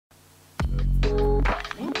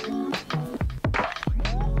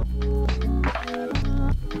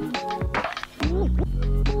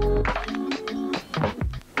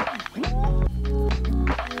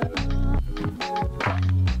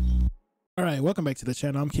welcome back to the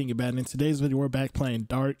channel. I'm King Abaddon. In today's video, we're back playing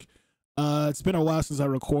Dark. It's been a while since I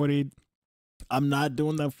recorded. I'm not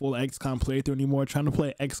doing that full XCOM playthrough anymore. Trying to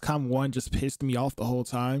play XCOM 1 just pissed me off the whole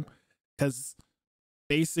time, because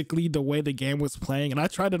basically the way the game was playing, and I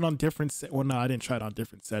tried it on different well, no, I didn't try it on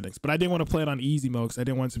different settings, but I didn't want to play it on easy mode because I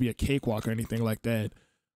didn't want it to be a cakewalk or anything like that.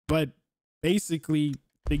 But basically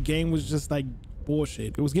the game was just like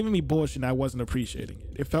bullshit. It was giving me bullshit and I wasn't appreciating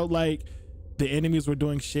it. It felt like the enemies were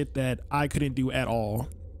doing shit that I couldn't do at all,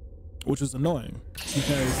 which was annoying,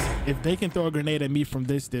 because if they can throw a grenade at me from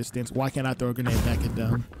this distance, why can't I throw a grenade back at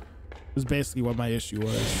them? It was basically what my issue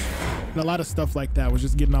was. And a lot of stuff like that was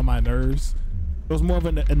just getting on my nerves. It was more of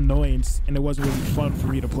an annoyance and it wasn't really fun for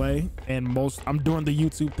me to play. And I'm doing the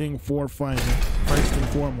YouTube thing for fun first and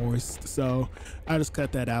foremost, so I just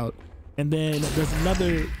cut that out. And then there's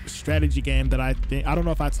another strategy game that I don't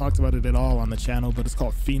know if I talked about it at all on the channel, but it's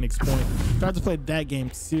called Phoenix Point. I tried to play that game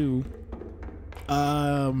too,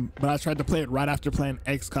 but I tried to play it right after playing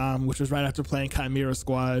XCOM, which was right after playing Chimera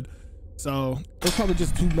Squad. So it was probably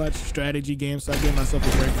just too much strategy games, so I gave myself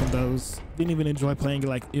a break from those. Didn't even enjoy playing it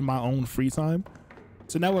like in my own free time.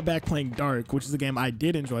 So now we're back playing Dark, which is a game I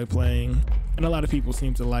did enjoy playing and a lot of people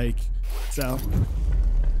seem to like, so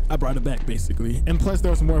I brought it back basically. And plus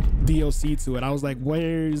there was more DLC to it. I was like,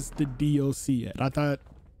 where's the DLC at? I thought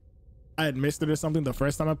I had missed it or something the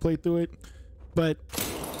first time I played through it, but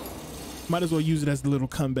might as well use it as the little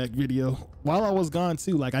comeback video. While I was gone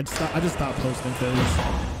too, like I just stopped posting because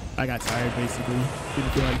I got tired basically.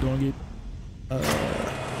 Didn't feel like doing it.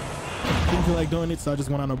 Didn't feel like doing it, so I just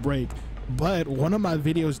went on a break. But one of my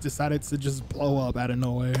videos decided to just blow up out of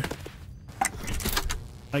nowhere.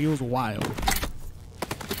 Like, it was wild.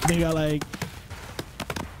 I think I like,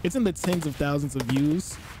 it's in the tens of thousands of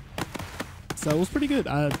views, so it was pretty good.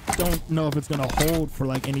 I don't know if it's gonna hold for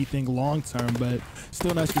like anything long term, but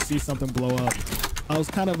still nice to see something blow up. I was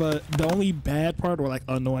kind of the only bad part, or like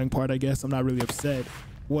annoying part, I guess, I'm not really upset,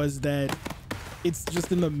 was that it's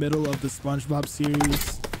just in the middle of the SpongeBob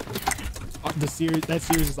series. That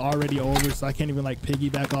series is already over, so I can't even like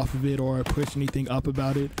piggyback off of it or push anything up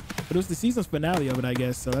about it. But it was the season's finale of it, I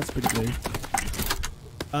guess, so that's pretty good.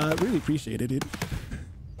 Really appreciated it.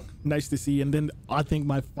 Nice to see. And then I think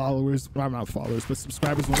my followers, well, not followers, but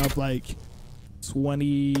subscribers went up like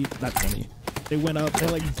 20, not 20. They went up, they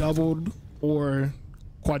like doubled or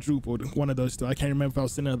quadrupled, one of those two. I can't remember if I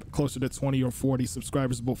was sitting at closer to 20 or 40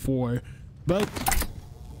 subscribers before, but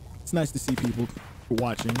it's nice to see people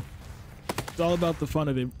watching. It's all about the fun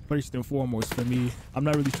of it first and foremost for me. I'm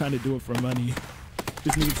not really trying to do it for money.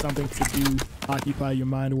 Just need something to do, occupy your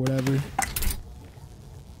mind or whatever.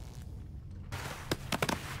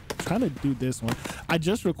 Trying to do this one. I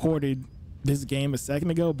just recorded this game a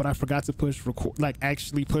second ago, but I forgot to push record, like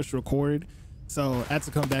actually push record, so I had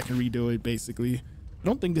to come back and redo it basically. I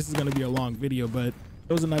don't think this is going to be a long video, but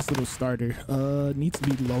it was a nice little starter. Needs to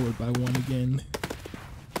be lowered by one again.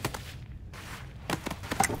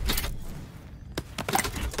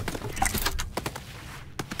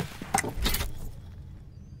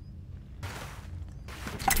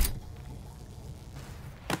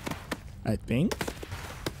 I think.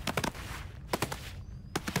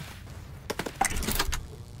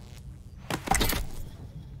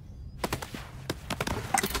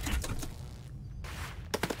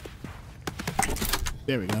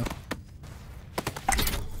 There we go.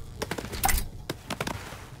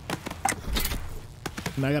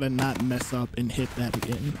 And I gotta not mess up and hit that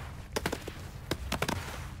again.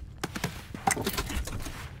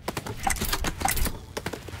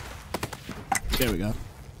 There we go.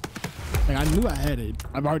 Like, I knew I had it.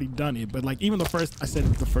 I've already done it, but like even the first, I said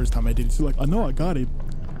it the first time I did it too, like I know I got it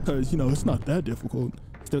because, you know, it's not that difficult.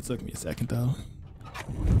 Still took me a second though.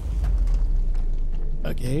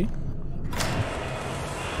 Okay.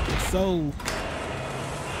 So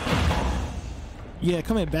yeah,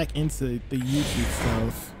 coming back into the YouTube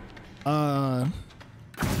stuff, I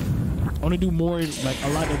want to do more, like a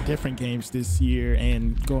lot of different games this year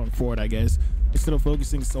and going forward, I guess, instead of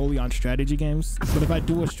focusing solely on strategy games. But if I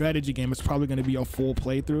do a strategy game, it's probably going to be a full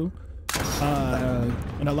playthrough,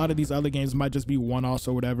 and a lot of these other games might just be one-offs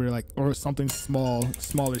or whatever, like, or something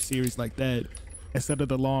smaller series like that, instead of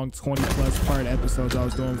the long 20+ part episodes I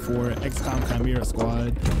was doing for XCOM Chimera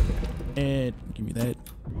Squad and give me that,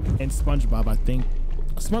 and SpongeBob. I think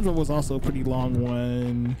SpongeBob was also a pretty long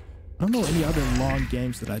one. I don't know any other long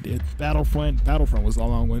games that I did. Battlefront was a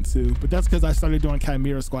long one too, but that's because I started doing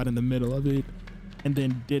Chimera Squad in the middle of it and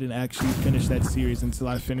then didn't actually finish that series until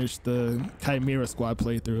I finished the Chimera Squad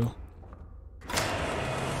playthrough.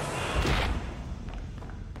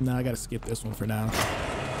 Nah, I gotta skip this one for now.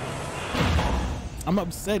 I'm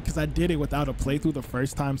upset because I did it without a playthrough the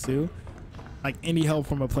first time too. Like any help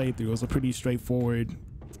from a playthrough, it was a pretty straightforward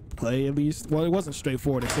play at least. Well, it wasn't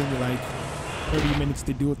straightforward. It took me like 30 minutes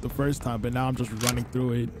to do it the first time, but now I'm just running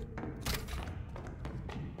through it.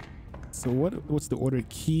 So what's the order?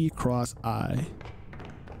 Key, cross, I.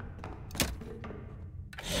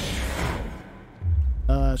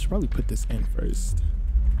 I should probably put this in first.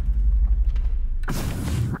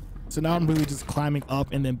 So now I'm really just climbing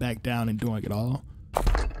up and then back down and doing it all.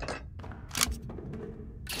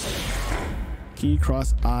 Key,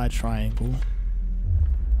 cross, I, triangle.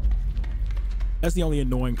 That's the only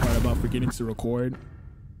annoying part about forgetting to record,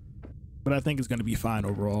 but I think it's going to be fine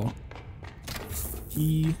overall.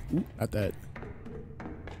 Key, ooh, not that.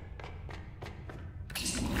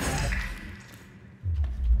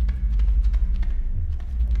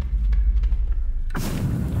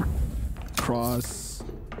 Cross,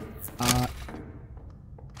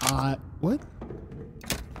 what?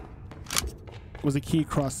 Was it key,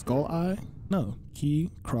 cross, skull, I? No,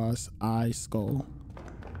 key, cross, I, skull.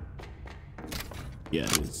 Yeah,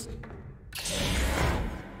 it is.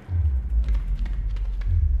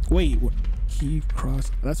 Wait, what? Key,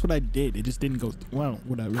 cross, that's what I did. It just didn't go, well,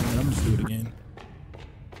 whatever, I'm just do it again.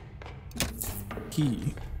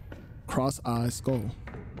 Key, cross, I, skull.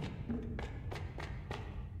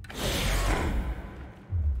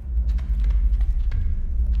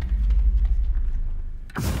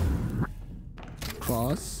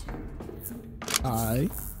 Cross, I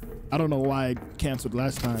don't know why I canceled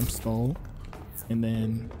last time, skull, and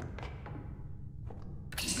then,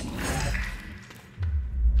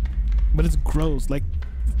 but it's gross. Like,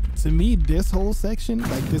 to me, this whole section,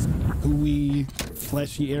 like this gooey,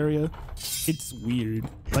 fleshy area, it's weird.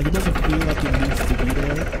 Like, it doesn't feel like it needs to be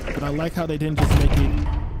there, but I like how they didn't just make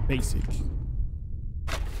it basic.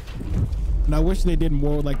 And I wish they did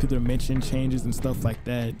more like the dimension changes and stuff like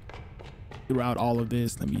that throughout all of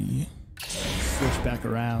this. Let me switch back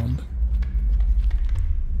around.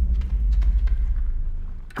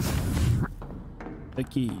 The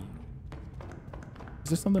key. Is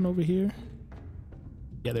there something over here?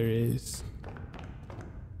 Yeah, there is.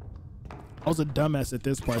 I was a dumbass at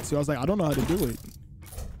this part too. I was like, I don't know how to do it.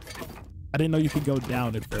 I didn't know you could go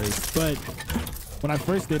down at first, but when I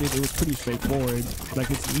first did it, it was pretty straightforward.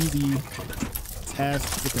 Like, it's easy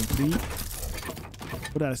task to complete.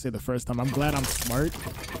 What did I say the first time? I'm glad I'm smart,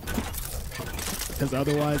 because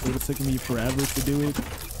otherwise it would have taken me forever to do it.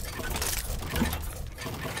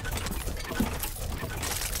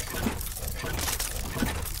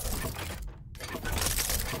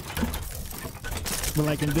 But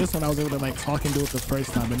like in this one, I was able to like talk and do it the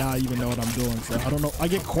first time, but now I even know what I'm doing. So I don't know. I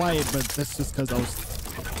get quiet, but that's just because I was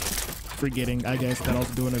forgetting, I guess, that I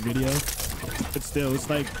was doing a video. But still, it's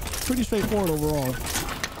like pretty straightforward overall.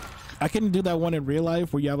 I couldn't do that one in real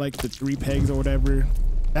life where you have like the 3 pegs or whatever.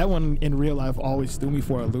 That one in real life always threw me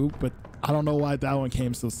for a loop, but I don't know why that one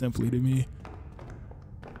came so simply to me.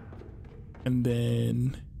 And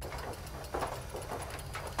then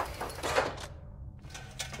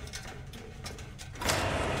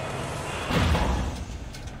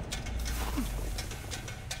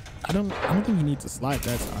I don't think you need to slide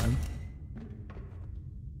that time.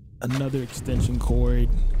 Another extension cord.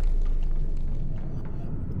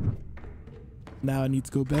 Now I need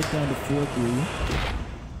to go back down to 4-3.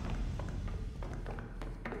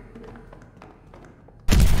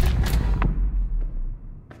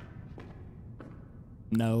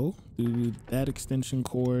 No, do that extension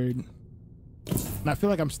cord. And I feel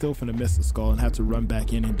like I'm still finna miss the skull and have to run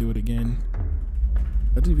back in and do it again.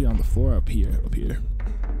 I'll just be on the floor up here.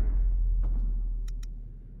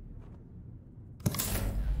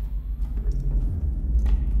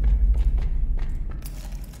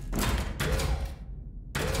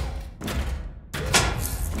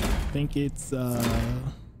 I think it's there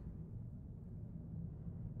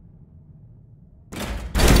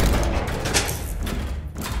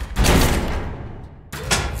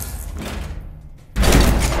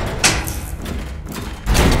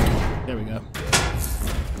we go.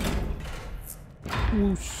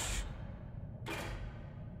 Whoosh.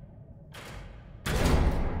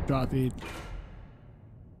 Drop it.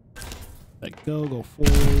 Let go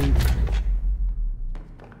forward.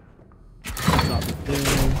 Drop it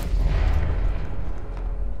there.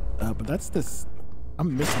 But that's this.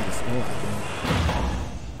 I'm missing the skull, I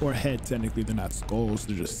think. Or head, technically. They're not skulls,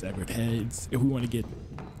 they're just severed heads. If we want to get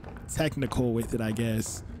technical with it, I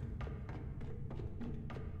guess.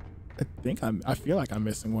 I feel like I'm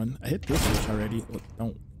missing one. I hit this switch already. Oh,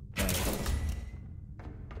 don't.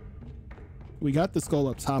 We got the skull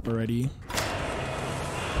up top already.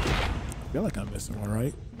 I feel like I'm missing one,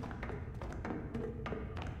 right?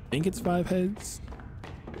 think it's 5 heads.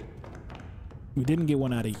 We didn't get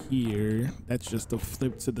one out of here. That's just a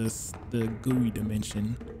flip to the gooey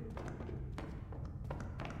dimension.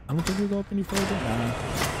 I don't think we'll go up any further. Nah.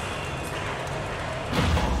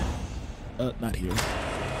 Not here.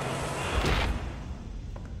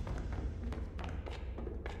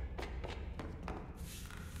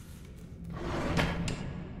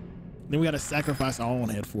 Then we gotta sacrifice our own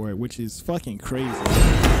head for it, which is fucking crazy.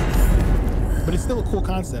 But it's still a cool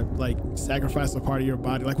concept, like sacrifice a part of your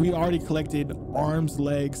body. Like we already collected arms,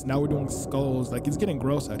 legs, now we're doing skulls. Like it's getting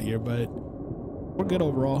gross out here, but we're good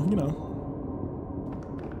overall, you know.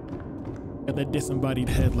 Got that disembodied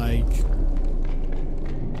head, like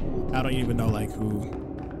I don't even know like who.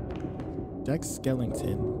 Jack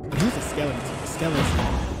Skellington. Who's a skeleton?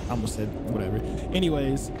 I almost said whatever.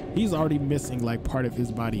 Anyways, he's already missing like part of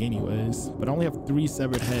his body anyways, but I only have 3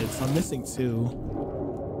 severed heads, so I'm missing 2.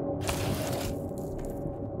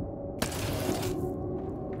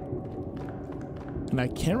 And I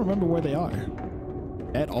can't remember where they are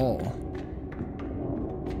at all.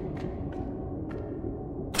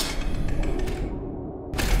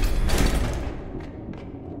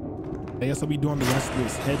 I guess I'll be doing the rest of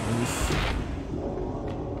this headless.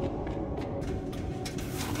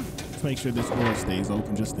 Let's make sure this door stays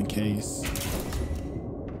open just in case.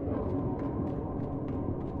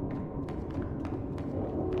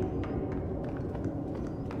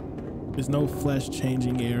 There's no flesh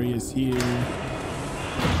changing areas here.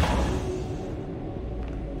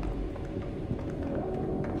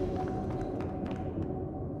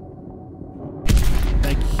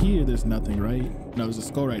 Like here, there's nothing, right? No, there's a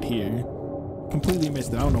skull right here. Completely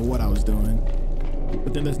missed it. I don't know what I was doing.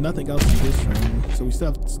 But then there's nothing else in this room. So we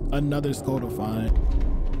still have another skull to find.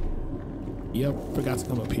 Yep, forgot to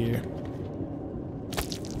come up here.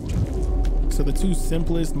 So the 2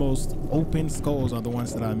 simplest, most open skulls are the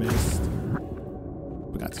ones that I missed.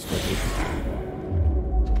 Forgot to flip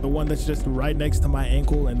it. The one that's just right next to my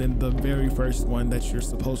ankle, and then the very first one that you're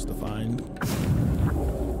supposed to find.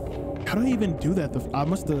 How do I even do that? I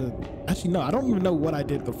must have, actually no, I don't even know what I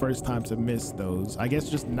did the first time to miss those. I guess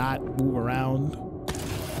just not move around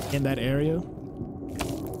in that area.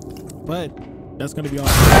 But that's gonna be all.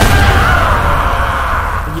 Yeah,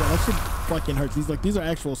 that shit fucking hurts. These are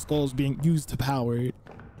actual skulls being used to power it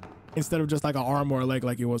instead of just like an arm or a leg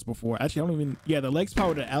like it was before. Actually, I don't even, yeah, the legs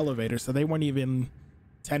powered the elevator, so they weren't even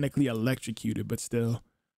technically electrocuted, but still.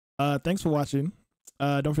 Thanks for watching.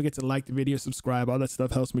 Don't forget to like the video, subscribe, all that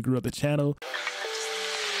stuff helps me grow the channel.